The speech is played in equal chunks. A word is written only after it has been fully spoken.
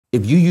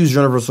If you use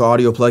universal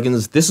audio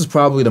plugins, this is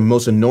probably the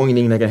most annoying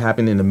thing that can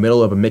happen in the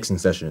middle of a mixing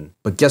session.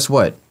 But guess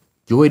what?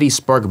 UAD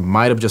Spark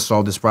might have just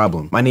solved this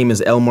problem. My name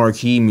is El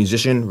Marquis,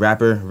 musician,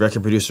 rapper,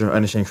 record producer,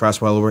 Understand Cross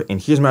follower,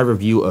 and here's my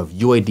review of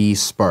UAD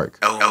Spark.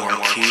 El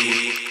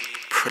Marquis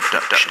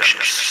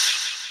Productions.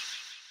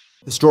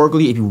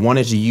 Historically, if you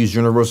wanted to use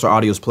Universal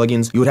Audio's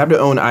plugins, you would have to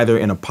own either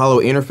an Apollo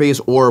interface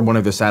or one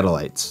of their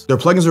satellites. Their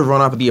plugins would run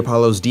off of the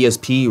Apollo's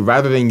DSP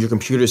rather than your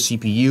computer's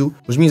CPU,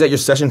 which means that your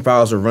session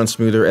files will run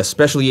smoother,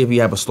 especially if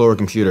you have a slower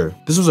computer.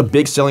 This was a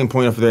big selling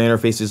point of their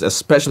interfaces,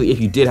 especially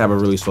if you did have a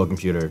really slow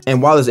computer. And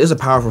while this is a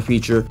powerful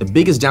feature, the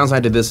biggest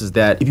downside to this is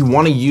that if you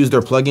want to use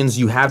their plugins,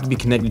 you have to be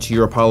connected to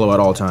your Apollo at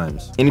all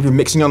times. And if you're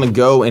mixing on the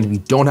go and if you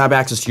don't have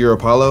access to your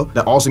Apollo,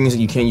 that also means that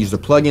you can't use their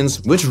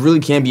plugins, which really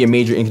can be a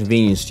major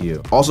inconvenience to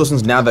you. Also,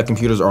 since now that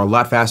computers are a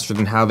lot faster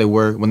than how they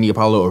were when the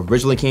Apollo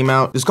originally came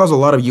out, this caused a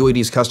lot of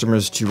UAD's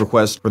customers to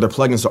request for their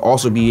plugins to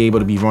also be able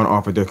to be run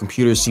off of their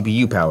computer's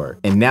CPU power.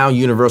 And now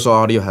Universal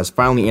Audio has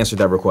finally answered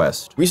that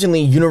request. Recently,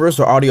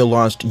 Universal Audio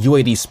launched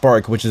UAD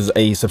Spark, which is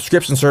a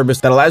subscription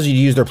service that allows you to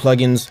use their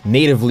plugins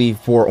natively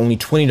for only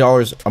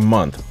 $20 a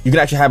month. You can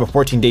actually have a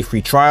 14-day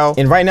free trial.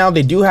 And right now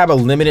they do have a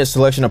limited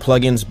selection of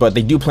plugins, but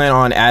they do plan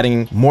on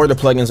adding more of the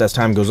plugins as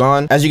time goes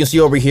on. As you can see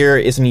over here,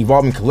 it's an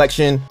evolving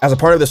collection. As a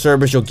part of the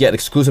service, you'll get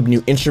exclusive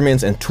new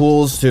instruments and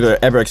tools to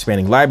their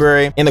ever-expanding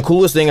library. And the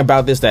coolest thing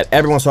about this that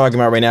everyone's talking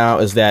about right now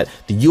is that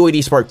the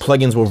UAD Spark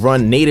plugins will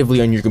run natively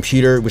on your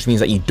computer, which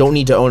means that you don't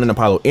need to own an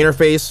Apollo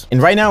interface.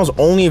 And right now it's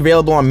only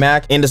available on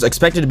Mac and is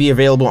expected to be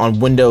available on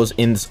Windows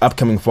in this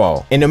upcoming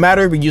fall. And no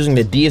matter if you're using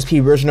the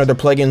DSP version of their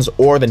plugins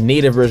or the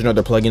native version of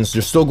their plugins,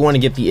 you're still going to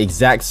get the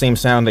exact same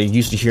sound that you're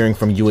used to hearing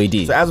from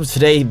UAD. So as of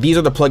today, these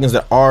are the plugins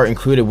that are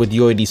included with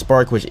UAD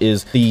Spark, which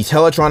is the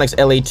Teletronics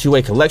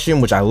LA2A collection,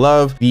 which I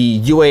love, the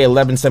UA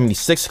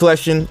 1176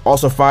 collection,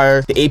 also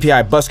fire, the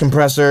API bus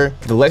compressor,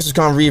 the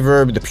Lexicon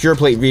reverb, the pure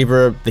plate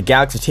reverb, the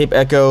Galaxy tape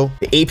echo,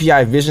 the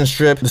API vision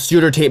strip, the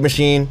Studer tape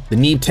machine, the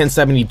Neve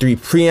 1073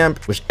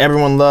 preamp, which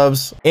everyone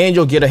loves, and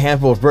you'll get a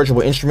handful of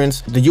virtual instruments,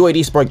 the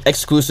UAD Spark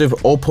exclusive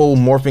Opal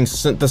morphing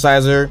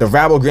synthesizer, the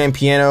Rabel grand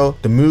piano,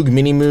 the Moog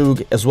mini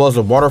Moog, as well as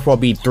the Waterfall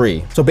Beat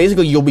 3. So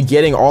basically you'll be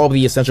getting all of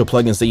the essential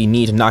plugins that you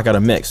need to knock out a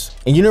mix.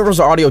 And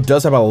Universal Audio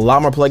does have a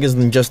lot more plugins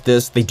than just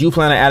this. They do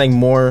plan on adding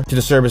more to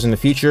the service in the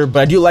future,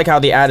 but I do like how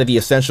they added the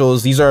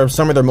essentials. These are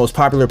some of their most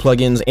popular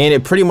plugins, and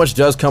it pretty much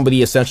does come with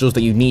the essentials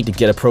that you need to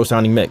get a pro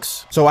sounding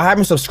mix. So I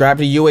haven't subscribed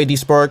to UAD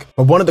Spark,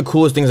 but one of the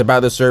coolest things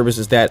about this service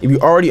is that if you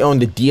already own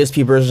the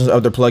DSP versions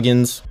of their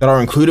plugins that are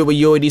included with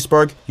UAD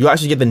Spark, you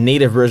actually get the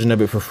native version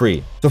of it for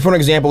free. So for an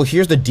example,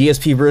 here's the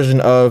DSP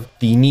version of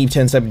the Neve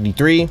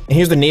 1073, and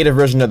here's the native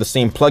version of the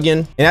same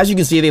plugin. And as you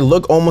can see, they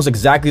look almost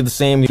exactly the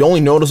same. The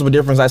only noticeable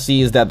difference I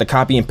see is that the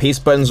copy and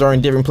paste buttons are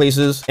in different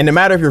places. And no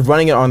matter if you're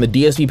running it on the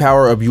DSP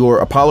power of your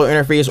Apollo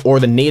interface or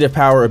the native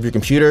power of your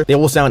computer, they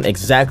will sound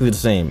exactly the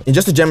same. And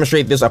just to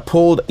demonstrate this, I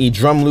pulled a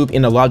drum loop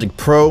in the Logic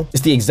Pro.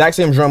 It's the exact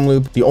same drum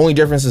loop. The only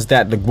difference is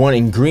that the one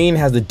in green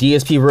has the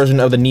DSP version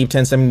of the Neve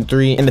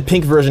 1073 and the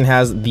pink version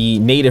has the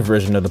native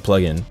version of the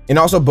plugin. And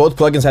also both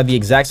plugins have the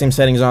exact same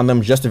settings on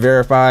them. Just to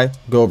verify,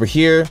 go over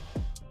here,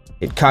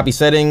 hit copy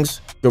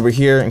settings, go over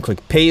here and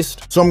click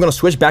paste. So I'm going to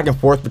switch back and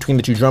forth between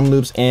the two drum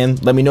loops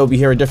and let me know if you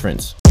hear a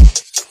difference.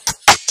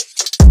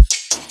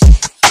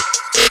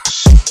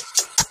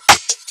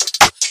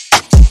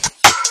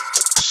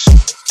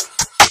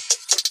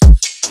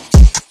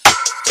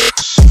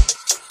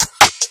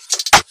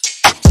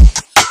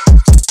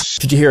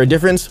 Did you hear a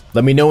difference?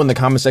 Let me know in the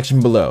comment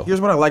section below.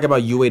 Here's what I like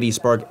about UAD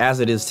Spark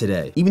as it is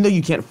today. Even though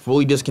you can't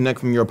fully disconnect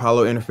from your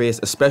Apollo interface,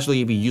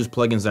 especially if you use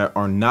plugins that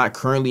are not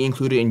currently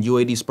included in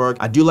UAD Spark,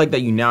 I do like that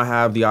you now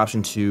have the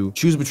option to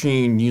choose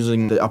between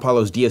using the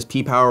Apollo's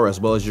DSP power as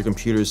well as your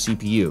computer's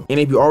CPU. And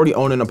if you already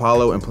own an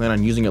Apollo and plan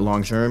on using it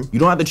long term, you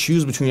don't have to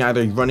choose between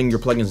either running your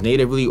plugins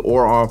natively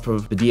or off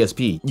of the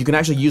DSP. You can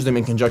actually use them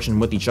in conjunction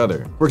with each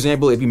other. For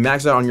example, if you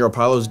max out on your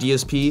Apollo's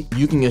DSP,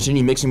 you can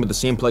continue mixing with the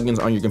same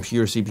plugins on your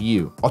computer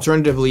CPU.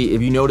 Alternatively,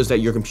 if you notice that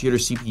your computer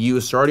CPU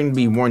is starting to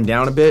be worn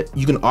down a bit,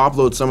 you can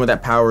offload some of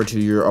that power to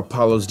your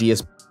Apollo's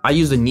DSP. I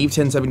use the Neve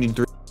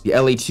 1073, the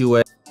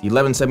LA2A, the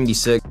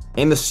 1176,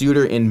 and the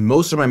Studer in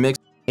most of my mix,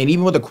 and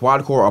even with the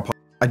quad-core Apollo,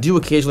 I do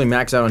occasionally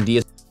max out on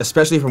DSP,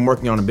 especially if I'm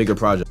working on a bigger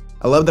project.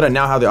 I love that I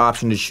now have the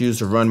option to choose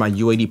to run my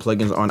UAD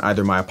plugins on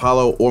either my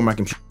Apollo or my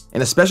computer.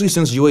 And especially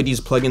since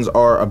UAD's plugins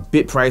are a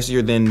bit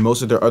pricier than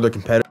most of their other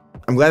competitors,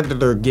 I'm glad that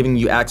they're giving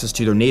you access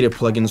to their native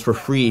plugins for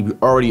free if you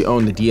already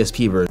own the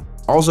DSP version.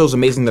 Also, it's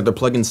amazing that their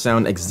plugins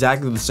sound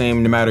exactly the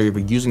same no matter if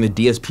you're using the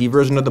DSP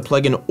version of the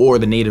plugin or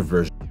the native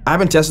version. I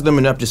haven't tested them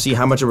enough to see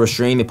how much of a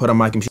strain they put on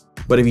my computer,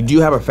 but if you do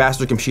have a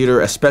faster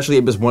computer, especially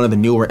if it's one of the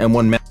newer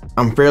M1 Macs,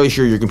 I'm fairly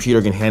sure your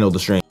computer can handle the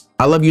strain.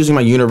 I love using my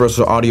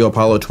Universal Audio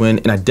Apollo Twin,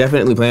 and I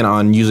definitely plan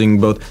on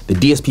using both the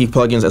DSP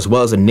plugins as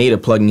well as the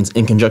native plugins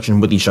in conjunction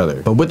with each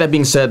other. But with that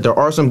being said, there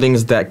are some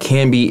things that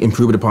can be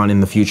improved upon in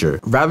the future.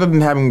 Rather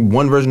than having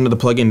one version of the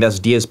plugin that's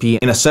DSP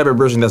and a separate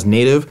version that's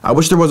native, I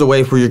wish there was a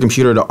way for your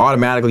computer to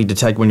automatically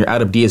detect when you're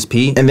out of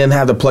DSP and then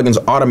have the plugins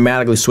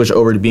automatically switch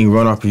over to being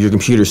run off of your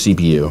computer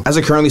CPU. As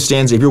it currently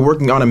stands, if you're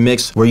working on a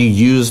mix where you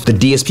use the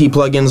DSP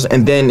plugins,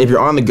 and then if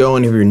you're on the go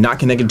and if you're not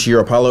connected to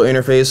your Apollo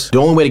interface, the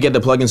only way to get the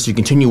plugins to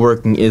continue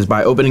working is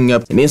by opening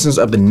up an instance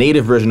of the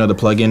native version of the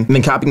plugin and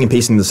then copying and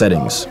pasting the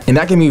settings. And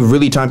that can be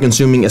really time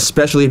consuming,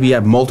 especially if you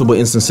have multiple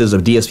instances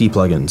of DSP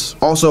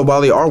plugins. Also,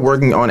 while they are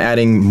working on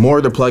adding more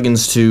of the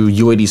plugins to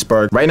UAD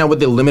Spark, right now with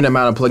the limited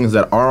amount of plugins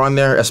that are on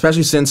there,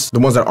 especially since the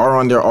ones that are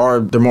on there are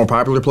the more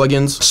popular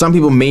plugins, some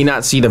people may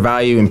not see the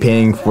value in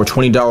paying for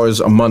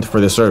 $20 a month for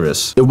this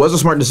service. It was a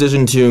smart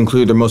decision to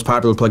include their most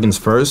popular plugins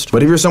first,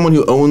 but if you're someone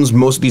who owns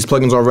most of these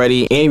plugins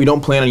already, and if you don't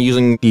plan on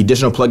using the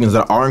additional plugins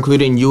that are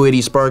included in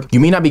UAD Spark,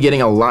 you may not be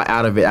getting a lot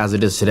out of it as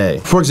it is today.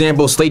 For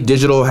example, Slate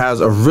Digital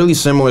has a really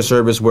similar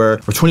service where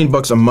for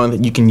 $20 a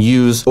month, you can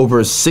use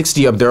over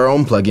 60 of their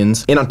own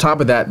plugins, and on top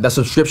of that, that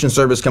subscription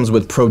service comes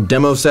with pro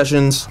demo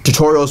sessions,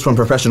 tutorials from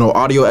professional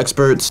audio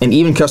experts, and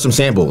even custom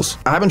samples.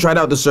 I haven't tried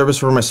out this service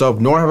for myself,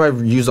 nor have I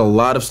used a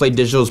lot of Slate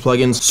Digital's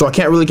plugins, so I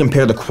can't really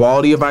compare the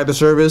quality of either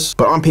service,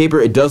 but on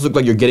paper, it does look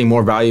like you're getting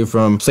more value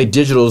from Slate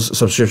Digital's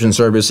subscription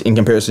service in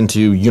comparison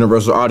to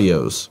Universal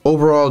Audio's.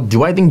 Overall,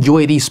 do I think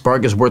UAD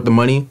Spark is worth the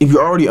money? If you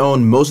already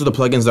own most of the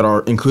plugins that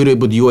are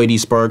included with UAD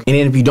Spark, and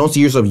if you don't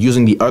see yourself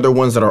using the other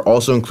ones that are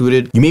also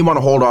included, you may want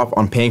to hold off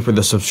on paying for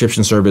the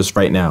subscription service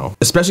right now.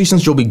 Especially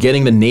since you'll be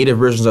getting the native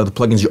versions of the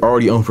plugins you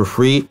already own for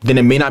free, then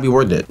it may not be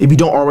worth it. If you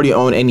don't already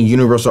own any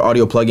Universal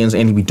Audio plugins,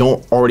 and if you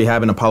don't already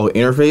have an Apollo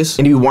interface,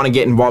 and if you want to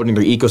get involved in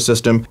their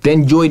ecosystem,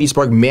 then UAD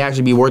Spark may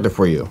actually be worth it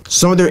for you.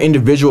 Some of their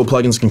individual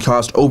plugins can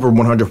cost over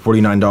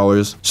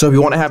 $149, so if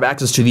you want to have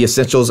access to the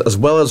essentials as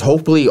well as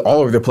hopefully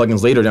all of their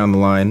plugins later down the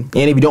line,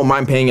 and if you don't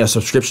mind paying a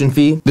subscription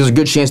fee, there's a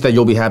good chance that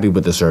you'll be happy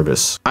with the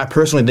service. I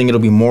personally think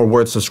it'll be more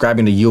worth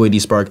subscribing to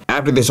UAD Spark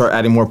after they start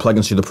adding more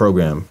plugins to the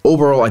program.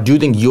 Overall, I do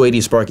think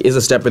UAD Spark is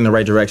a step in the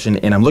right direction,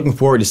 and I'm looking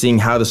forward to seeing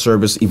how the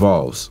service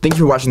evolves. Thank you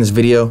for watching this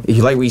video. If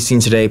you like what you've seen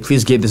today,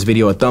 please give this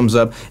video a thumbs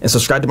up and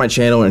subscribe to my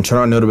channel and turn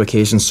on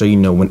notifications so you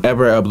know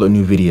whenever I upload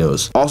new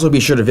videos. Also, be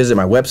sure to visit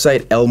my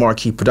website,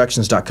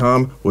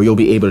 lmarquisproductions.com, where you'll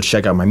be able to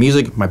check out my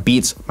music, my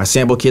beats, my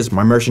sample kits,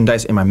 my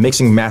merchandise, and my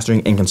mixing,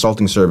 mastering, and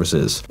consulting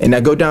services. And now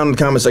go down in the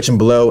comment section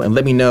below and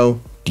let me know,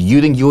 do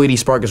you think UAD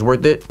Spark is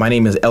worth it? My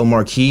name is L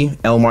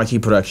Marquis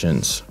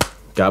Productions.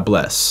 God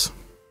bless.